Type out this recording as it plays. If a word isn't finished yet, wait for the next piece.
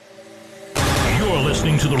You're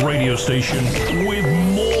listening to the radio station with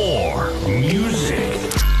more music.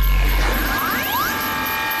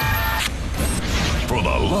 For the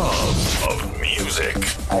love of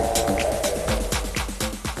music.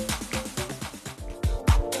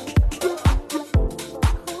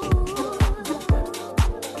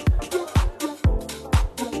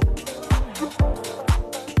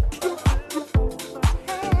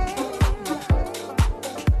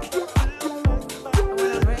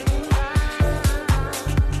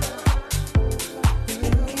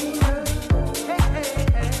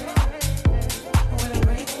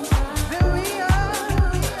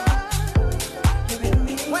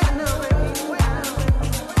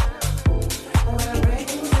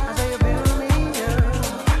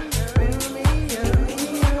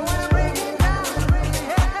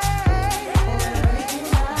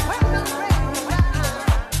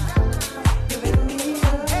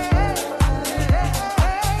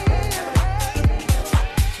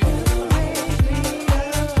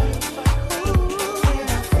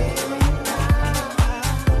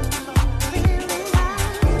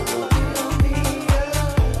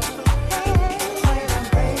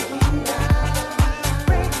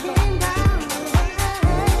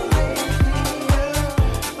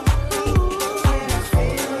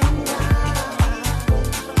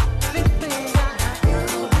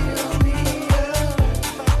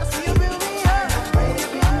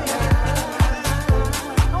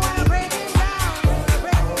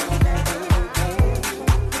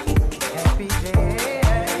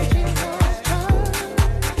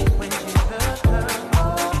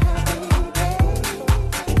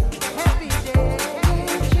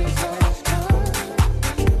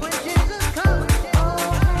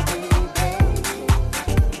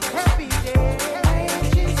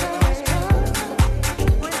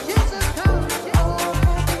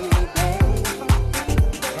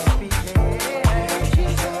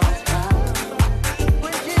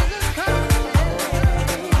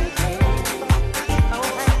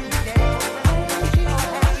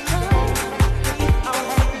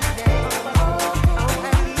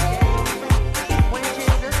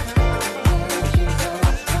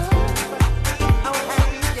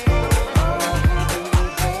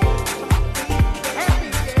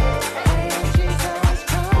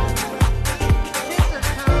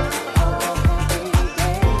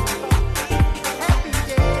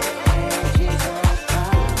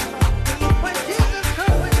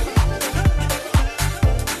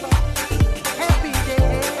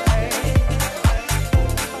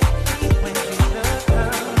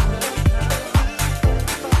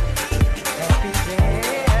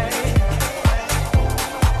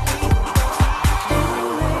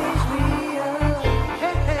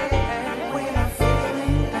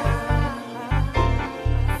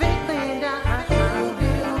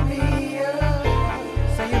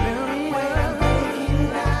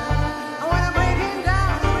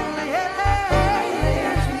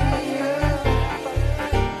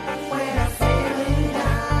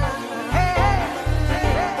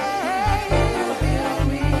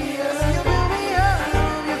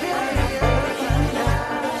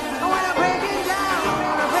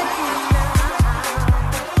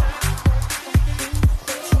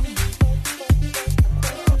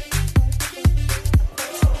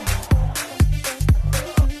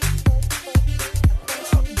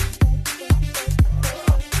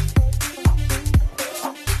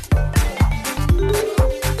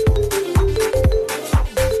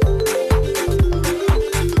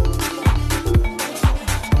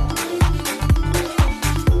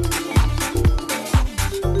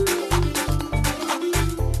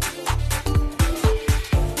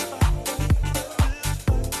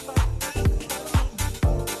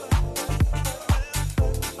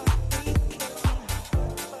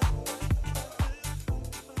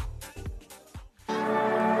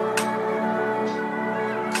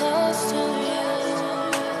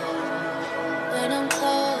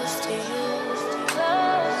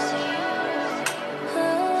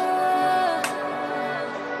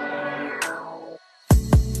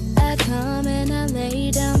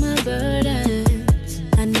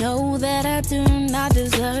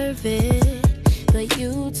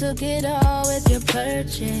 took it all with your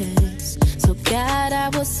purchase. So God, I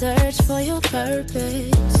will search for your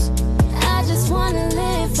purpose. I just wanna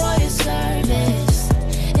live for your service.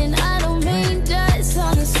 And I don't mean just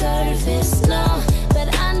on the surface, no. But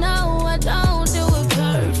I know I don't do it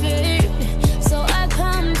perfect. So I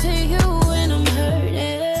come to you when I'm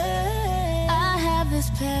hurting. I have this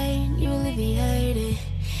pain, you alleviate it.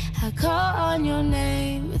 I call on your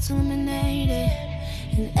name, it's eliminated.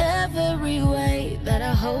 In every way that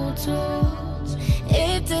I hold to,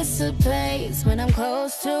 it dissipates when I'm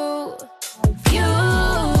close to you.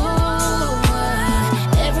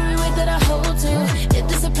 Every weight that I hold to, it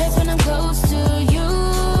dissipates when I'm close to you.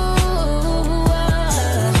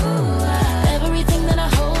 Everything that I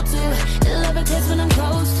hold to, it levitates when I'm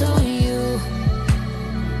close to you.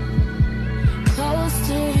 Close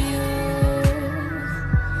to you.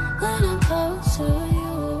 When I'm close to you.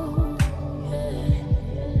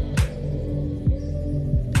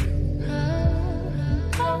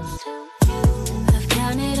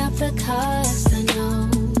 The cost I know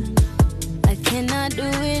I cannot do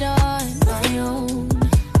it on my own.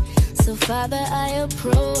 So Father, I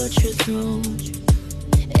approach your throne.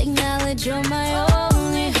 Acknowledge you're my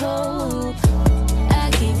only hope.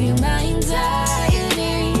 I give you my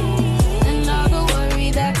anxiety and all the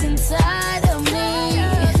worry that's inside of me.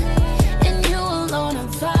 In you alone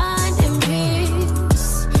I'm finding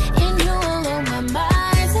peace. In you alone my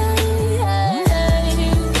mind's at ease.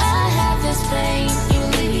 I have this pain.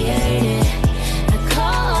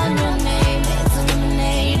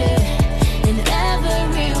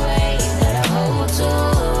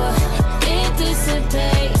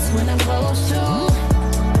 When I'm close to,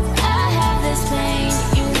 I have this pain,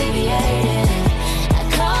 you alleviate it. I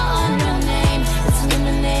call on your name, it's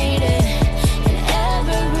eliminated. In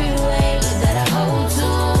every way that I hold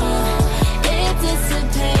to, it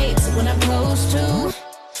dissipates when I'm close to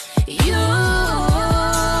you.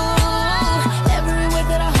 Every way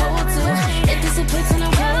that I hold to, it dissipates when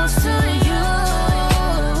I'm close to you.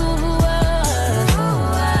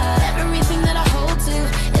 Everything that I hold to,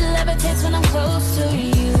 it levitates when I'm close to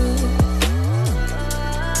you.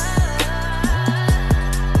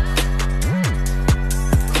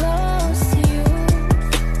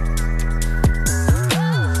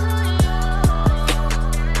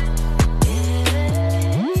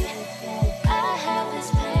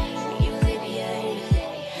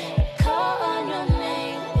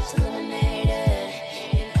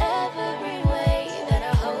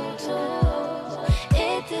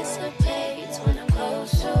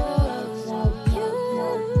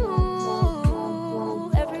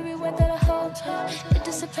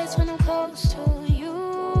 When I'm close to you,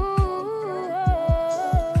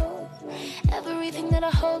 everything that I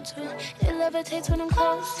hold to, it levitates when I'm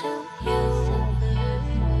close to you.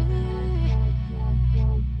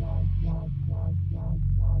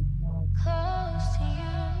 Close to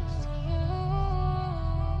you,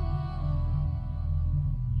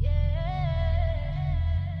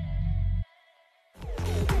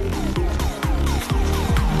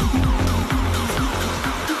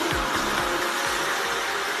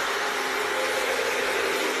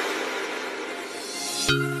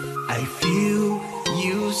 I feel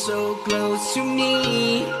you so close to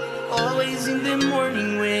me. Always in the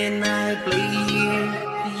morning when I play here,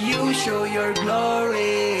 you show your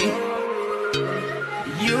glory.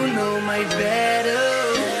 You know my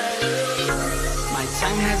battle. My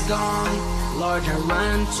time has gone, Lord, I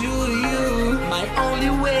run to you. My only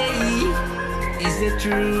way is the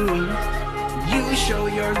truth. You show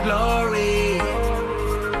your glory.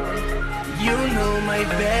 You know my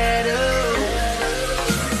battle.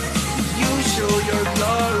 Show your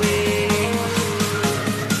glory.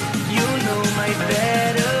 You know my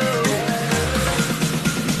battle.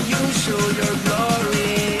 You show your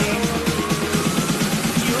glory.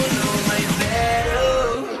 You know my battle.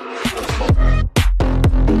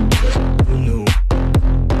 You know.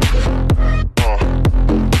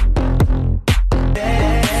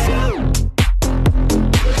 Battle.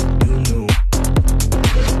 You know.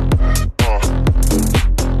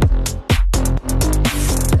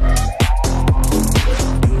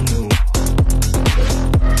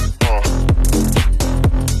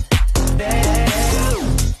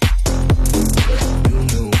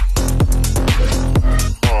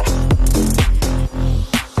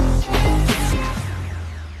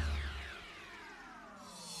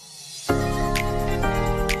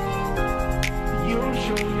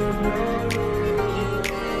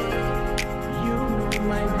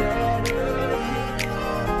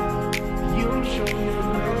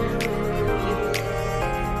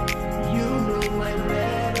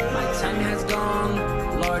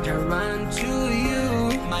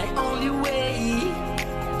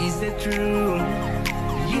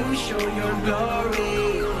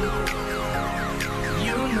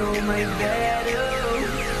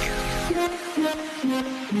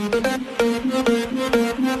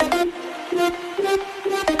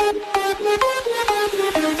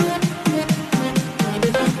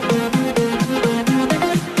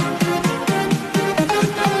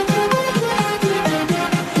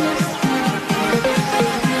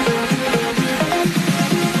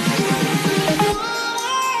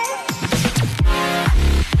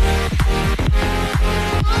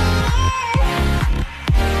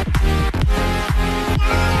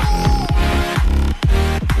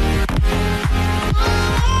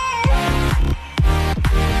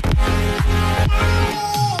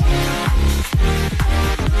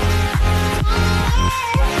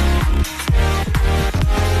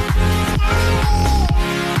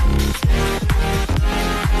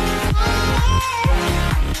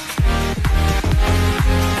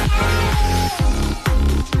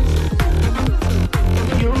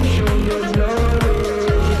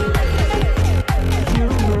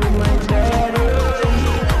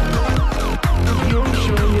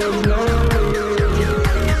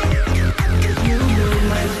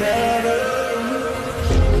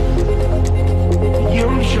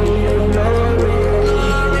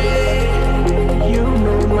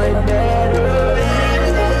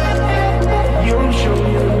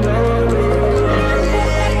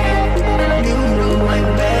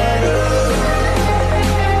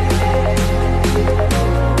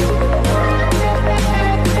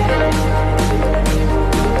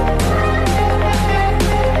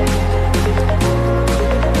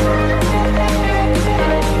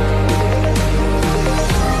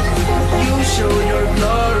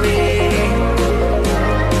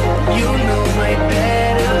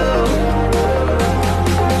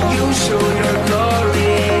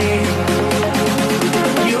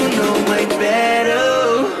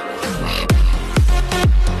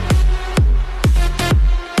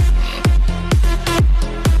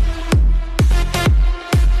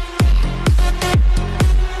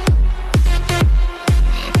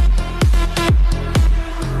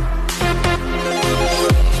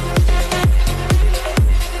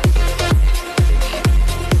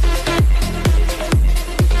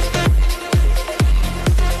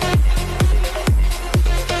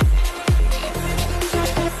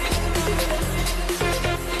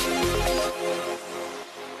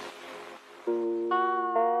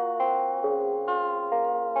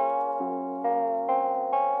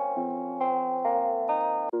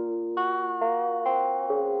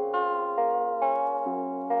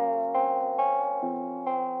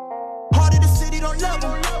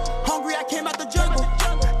 came out the jungle.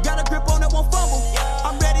 Got a grip on it, won't fumble.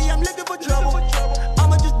 I'm ready, I'm looking for trouble.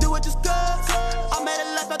 I'ma just do it just cause. I made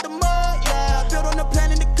a life out the mud, yeah. Built on the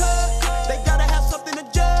plan in the cut. They gotta have something to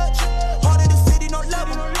judge. Heart of the city, no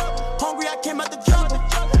level. Hungry, I came out the jungle.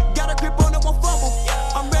 Got a grip on it, won't fumble.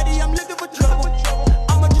 I'm ready, I'm looking for trouble.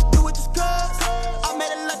 I'ma just do it just cause. I made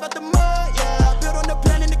a life out the mud, yeah. Built on the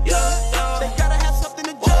plan in the cut. They gotta have something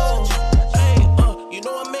to judge. Hey, you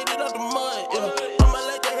know I made it out the mud, yeah. All my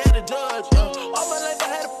life I had to judge, yeah. All my life I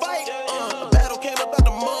had to fight, a battle came up out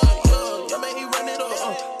the mud, yeah. Yeah, man, he run it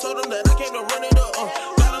up, told him that I came to run it up,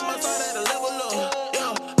 got on my side, I had to level up,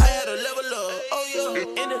 yeah. I had to level up, oh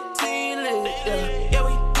yeah. In the ceiling, yeah. Yeah,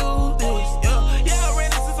 we do this, yeah. Yeah, I ran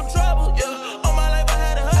into some trouble, yeah. All my life I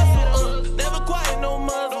had to hustle, never quiet, no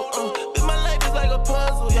muzzle, this my life is like a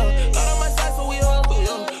puzzle, yeah. Got on my side, so we hustle,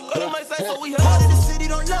 yeah. Got on my side, so we hustle. Heart of the city,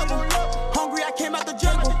 don't level. Hungry, I came out the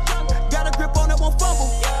jungle. Got a grip on it, won't fumble.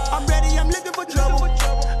 I'm ready, I'm looking for trouble.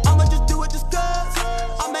 I'ma just do it just cause.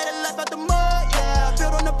 I made a life out the mud, yeah.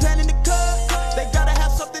 Built on the plan in the cut. They gotta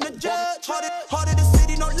have something to judge. Heart of the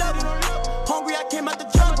city, no level. Hungry, I came out the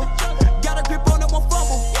jungle. Got a grip on it, won't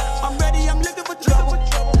fumble. I'm ready, I'm looking for trouble.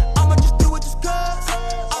 I'ma just do it just cause.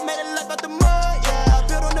 I made a life out the mud, yeah.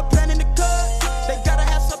 Built on the plan in the cut. They gotta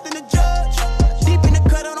have something to judge. Deep in the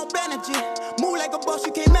cut, I don't bandage it. Move like a boss,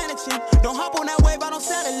 you can't manage it. Don't hop on that wave, I don't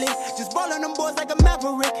settle it. Just ballin' them boys like a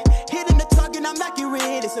maverick. Hitting the target, I'm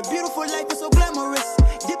accurate. It's a beautiful life, it's so glamorous.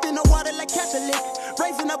 Dipped in the water like Catholic.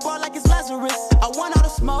 Raising the bar like it's Lazarus. I want all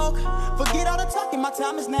the smoke. Forget all the talking, my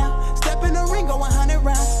time is now. Step in the ring, go 100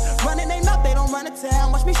 rounds. Running they know they don't run a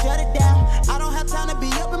town. Watch me shut it down. I don't have time to be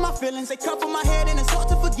up in my feelings. They come from my head and it's hard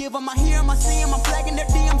to forgive them. I hear them, I see them, I'm flagging their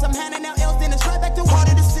DMs. I'm handing out L's, then it's right back to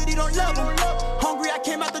water. The city don't love them. Hungry, I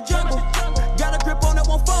came out the jungle. Got a grip on it,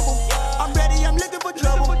 won't fumble. I'm ready, I'm looking for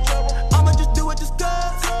trouble. I'ma just do it just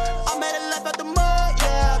cause. I made a life out the mud,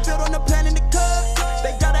 yeah. Built on the plan in the cut.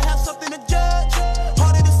 They gotta have something to judge.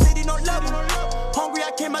 Heart of the city, no level. Hungry,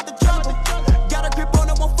 I came out the jungle. Got a grip on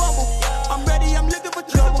it, won't fumble. I'm ready, I'm looking for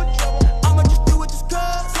trouble. I'ma just do it just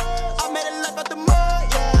cause. I made a life out the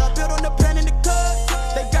mud, yeah. Built on the plan in the cut.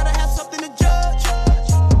 They gotta have something to judge.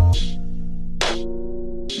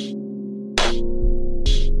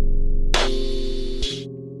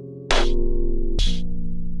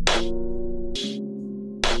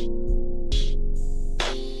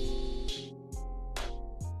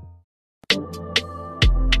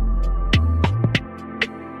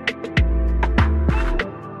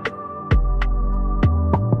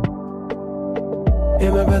 Yeah,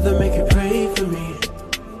 my brother, make you pray for me.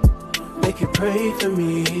 Make you pray for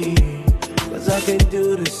me. Cause I can't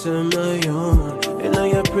do this on my own. And all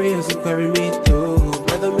your prayers will carry me through.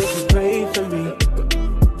 Brother, make you pray for me.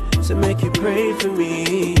 So make you pray for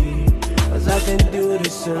me. Cause I can't do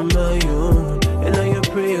this on my own. And all your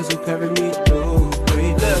prayers will carry me through.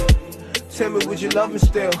 Pray. Look, tell me would you love me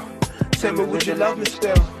still? Tell me would you love me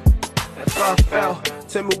still? If I fell,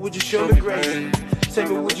 tell me would you show me grace? Tell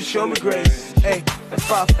me would you show me grace? Hey, if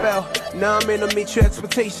I fell, now I'm in to meet your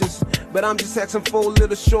expectations. But I'm just asking for a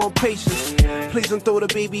little show of patience. Please don't throw the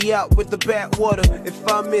baby out with the bad water. If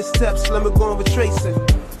I miss steps, let me go and retrace it.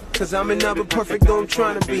 Cause I'm never perfect, though I'm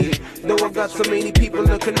trying to be. Though I got so many people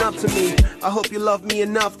looking up to me. I hope you love me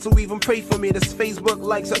enough to even pray for me. This Facebook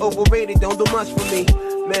likes are overrated, don't do much for me.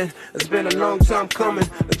 Man, it's been a long time coming.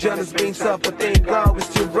 The journey's been tough, but thank God we're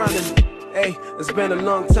still running. Hey, it's been a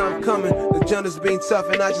long time coming. The journey's been tough,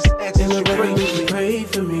 and I just ask you to pray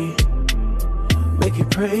for me. Make you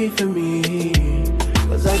pray for me.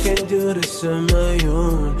 Cause I can't do this on my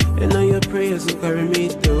own. And all your prayers will carry me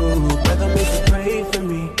through. Brother, make you pray for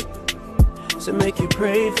me. So make you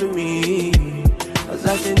pray for me. Cause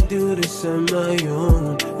I can't do this on my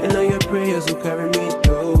own. And all your prayers will carry me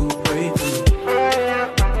through. Pray for me.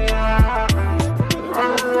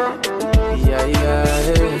 Yeah, yeah.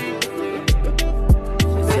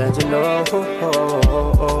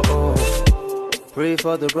 Pray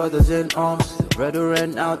for the brothers in arms, the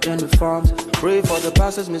brethren out in the farms. Pray for the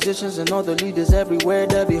pastors, musicians, and all the leaders everywhere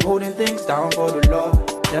that be holding things down for the Lord.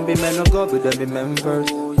 Them be men of God, but them be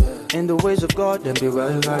members. In the ways of God, them be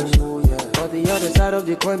well versed. For the other side of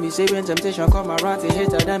the coin, be saving temptation come around to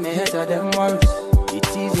hit them and hit them worse.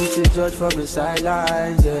 It's easy to judge from the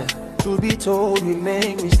sidelines, yeah. To be told we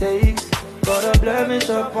make mistakes. Got a blemish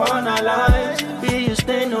upon our lives. Be a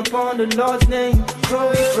stain upon the Lord's name. So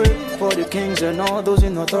we pray for the kings and all those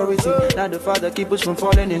in authority. That the Father keep us from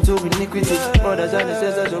falling into iniquity. Brothers and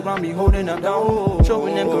sisters around me holding them down,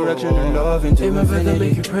 showing them correction and love into infinity. Hey, my brother,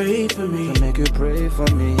 make you pray for me. So make you pray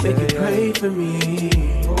for me. Make you pray for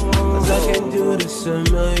me. Cause I can't do this on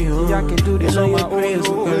my own. Yeah, I can do this on my own. Prayers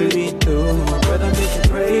will carry me through. Brother, make you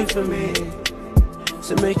pray for me.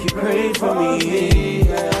 So make you pray for me.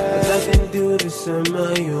 Cause I can't do this on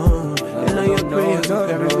my own. And all your prayers will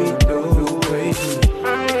carry me through. Pray for me.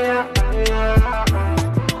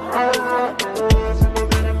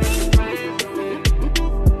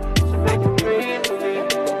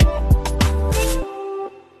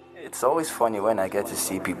 It's always funny when I get to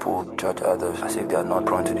see people judge others as if they are not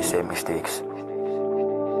prone to the same mistakes.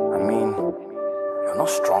 I mean, you're not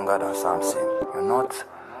stronger than Samson. You're not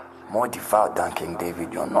more devout than King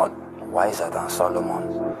David. You're not wiser than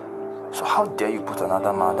Solomon. So how dare you put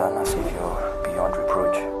another man down as if you're beyond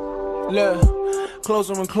reproach? Look,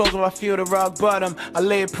 closer and closer I feel the rock bottom. I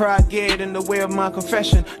lay pride geared in the way of my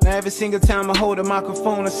confession. Now every single time I hold a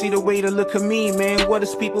microphone, I see the way to look at me, man. What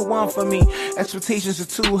does people want from me? Expectations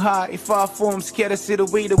are too high. If I fall, I'm scared to see the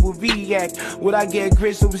way that will react. Would I get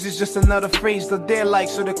grits, or was it just another phrase that they're like?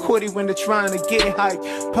 So they're quote it when they're trying to get hype.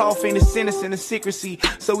 Powerful in the sentence and the secrecy.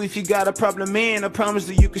 So if you got a problem, man, I promise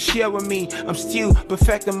that you can share with me. I'm still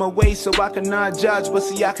perfecting my way so I cannot judge. But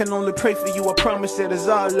see, I can only pray for you. I promise that it's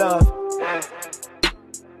all love.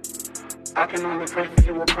 I can only pray for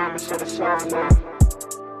you, I promise that it's all love.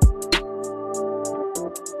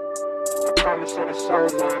 I promise that it's all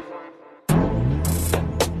love.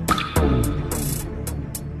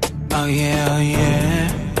 Oh yeah, oh yeah.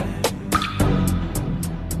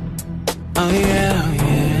 Oh yeah, oh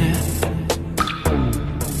yeah.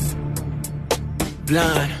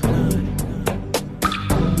 Blind.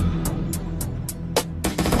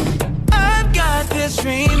 This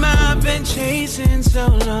dream I've been chasing so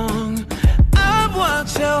long. I've worked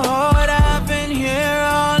so hard, I've been here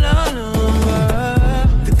all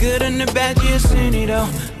alone. The good and the bad, you've seen it all.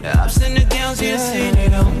 The ups and the downs, you've seen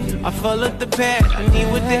it all. I followed the path, I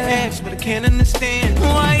need with the X, but I can't understand.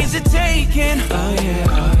 Why is it taking? Oh yeah,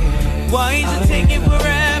 oh yeah. Why is it taking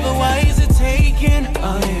forever? Why is it taking?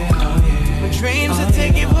 Oh yeah, oh yeah. My dreams are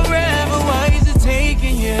taking forever. Why is it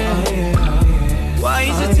taking? Yeah, oh yeah, oh yeah. Why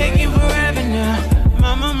is it taking forever now?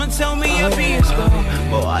 My mama told me I'd be a star,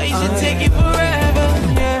 but why is it taking forever?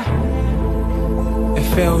 Yeah. It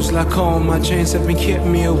feels like all my dreams have been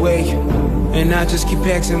keeping me awake, and I just keep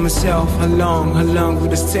asking myself, how long will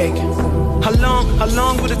this take? How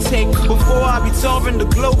long will it take before I be touring the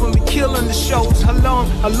globe and be killing the shows? How long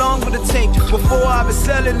will it take before I be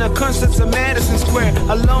selling the concerts at Madison Square?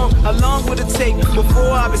 How long will it take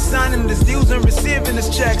before I be signing these deals and receiving these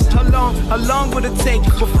checks? How long will it take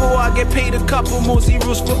before I get paid a couple more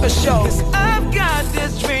zeros for a show? Cause I've got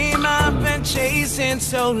this dream I've been chasing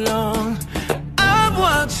so long. I've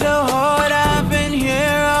worked so hard, I've been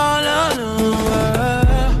here all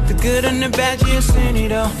alone. The good and the bad, you've seen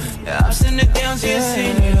it all. The ups and the downs, you've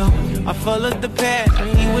seen it all. I followed the path, I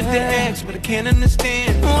need with the X, but I can't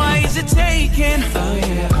understand. Why is it taking? Oh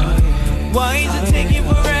yeah, oh yeah. Why is it taking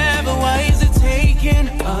forever? Why is it taking?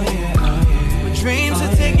 Oh yeah, oh yeah. My dreams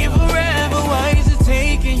are taking forever. Why is it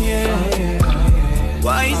taking? Yeah, oh yeah, oh yeah.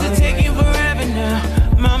 Why is it taking forever now?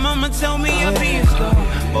 My mama told me I'd be a star,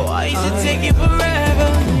 but why is it taking forever?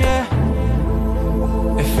 Yeah.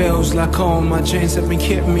 It feels like all my dreams have been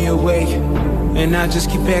keeping me awake, and I just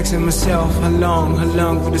keep asking myself, how long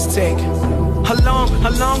will this take? How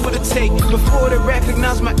long will it take before they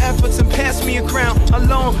recognize my efforts and pass me a crown? How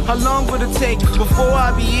long will it take before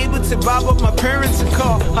I be able to buy up my parents a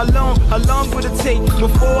car? How long will it take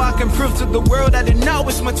before I can prove to the world I didn't know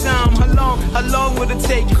it's my time? How long will it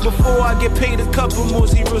take before I get paid a couple more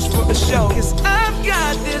zeros for a show? Cause I've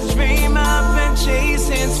got this dream I've been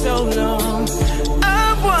chasing so long.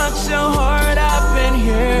 I've worked so hard, I've been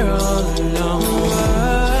here all alone.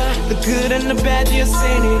 The good and the bad, you've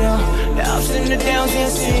seen it all. The ups and the downs, you've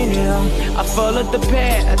seen it all. I followed the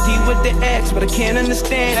path, I deal with the X, but I can't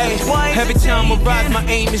understand. Hey, every time I rise, my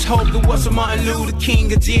aim is hope. There was a Martin Luther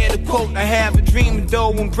King, I dare to quote. I have a dream,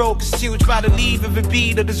 though I'm broke, I still try to leave every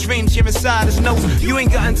beat of the dreams here inside us. No, you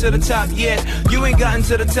ain't gotten to the top yet. You ain't gotten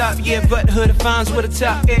to the top yet, but who defines what the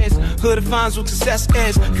top is? Who defines what success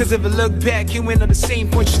is? Cause if I look back, you ain't at the same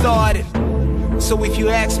point you started. So if you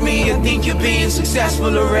ask me, I think you're being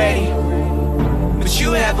successful already. But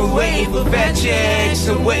you haven't waited for fat checks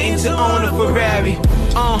and waiting to own a Ferrari.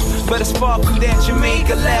 But it's far from that, you make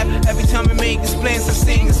a laugh. Every time we make these plans, I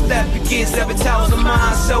sing a step. Begins every time's of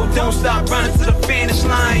mine, so don't stop running to the finish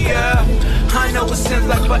line, yeah. I know it seems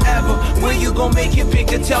like forever. When you gon' make it big,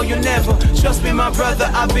 to tell you never. Trust me, my brother,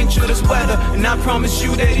 I've been through this weather, and I promise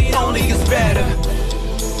you that it only gets better.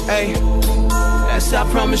 Hey, yes, I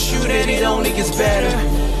promise you that it only gets better.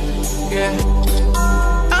 Yeah,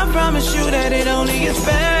 I promise you that it only gets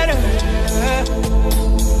better.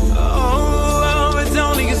 Oh.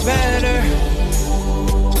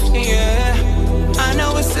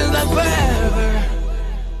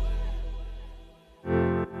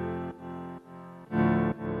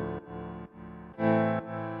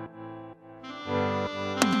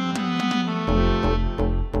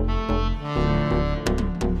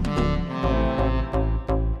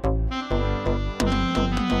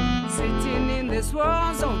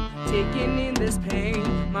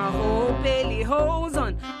 daily holds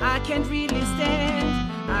on. I can't really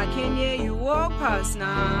stand. I can hear you walk past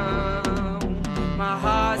now. My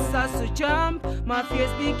heart starts to jump, my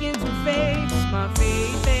fears begin to fade. My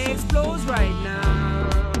faith explodes right now.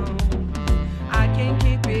 I can't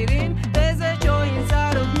keep it in, there's a joy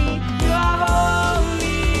inside of me. You are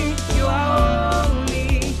holy, you are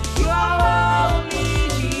holy, you are holy,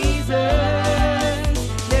 Jesus.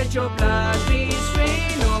 Let your blood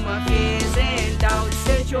restrain all my fears and doubts.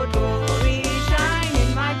 Let your glory shine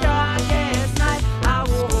in my darkest night. I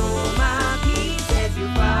will hold my peace as you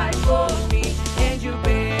fight for me, and you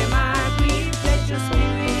bear my grief. Let your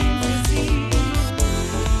spirit intercede.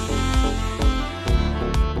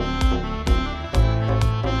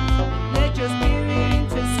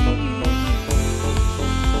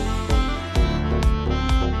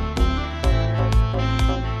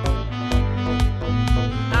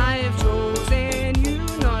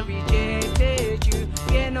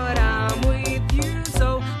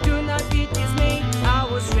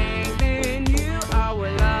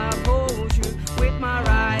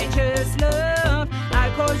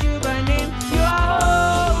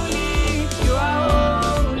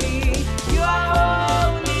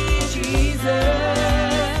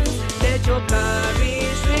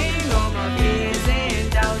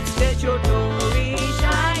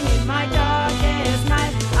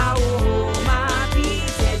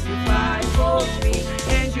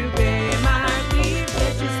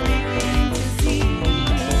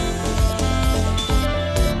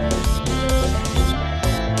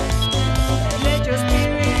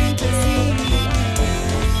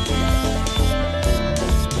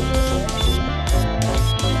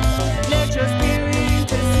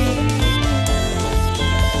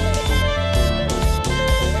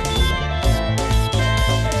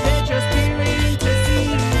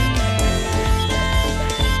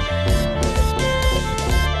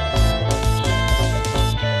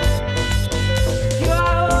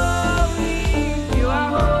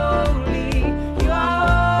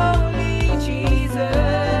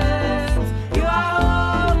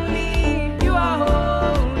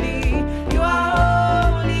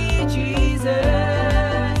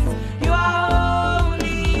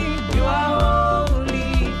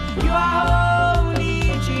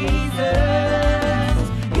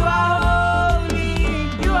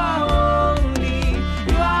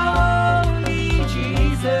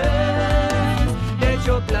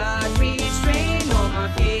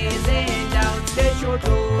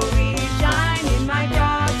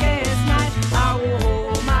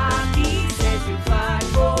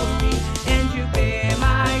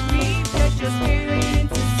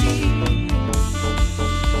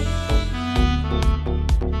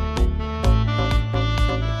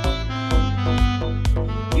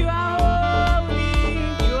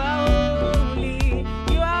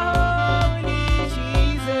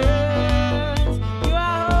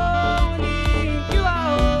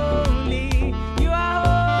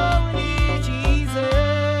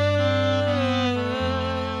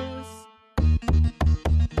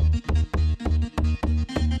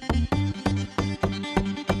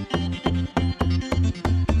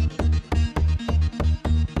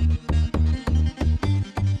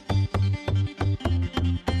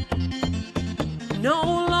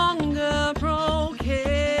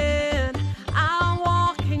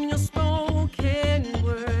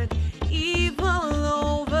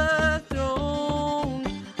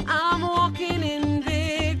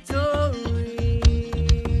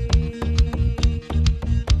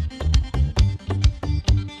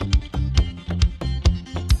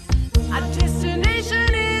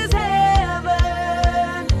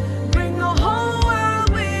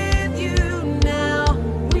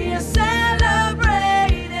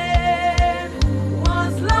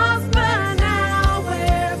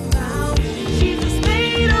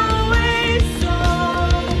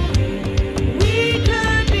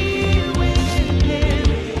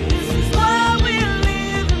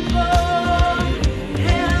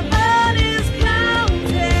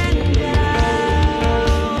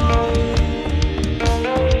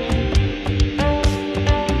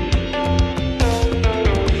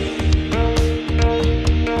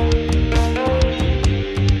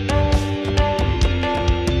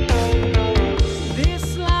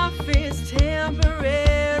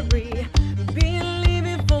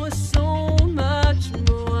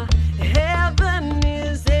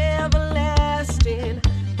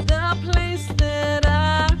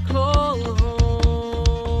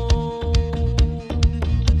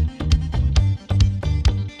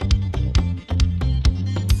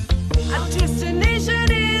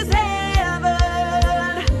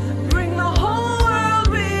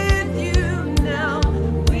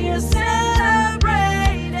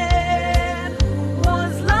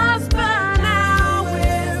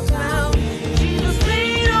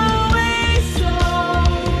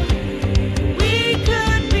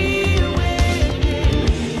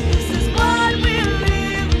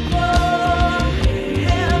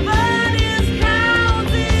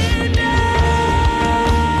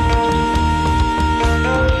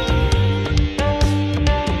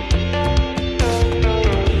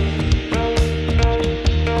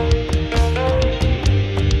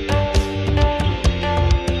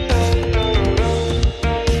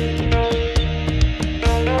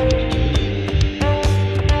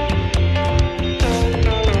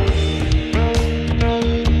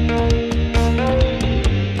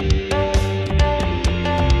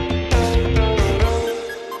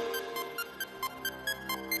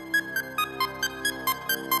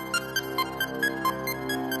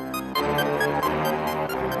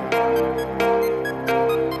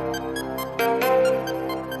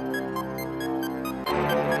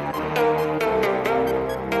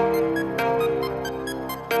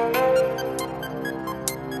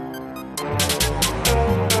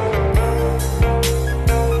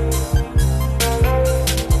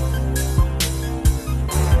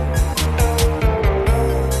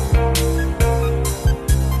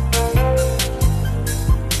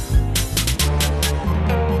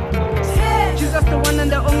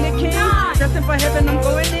 nothing for heaven, I'm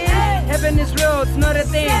going in. Heaven is real, it's not a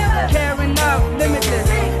thing. Care and love, limitless.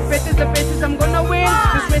 Faith is the basis, I'm gonna win.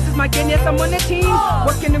 This race is my game, yes, I'm on a team.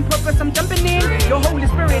 Working in purpose, I'm jumping in. Your Holy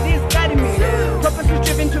Spirit is guiding me. Purpose is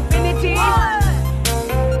driven to infinity.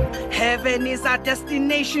 Heaven is our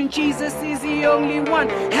destination, Jesus is the only one.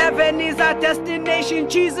 Heaven is our destination,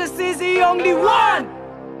 Jesus is the only one.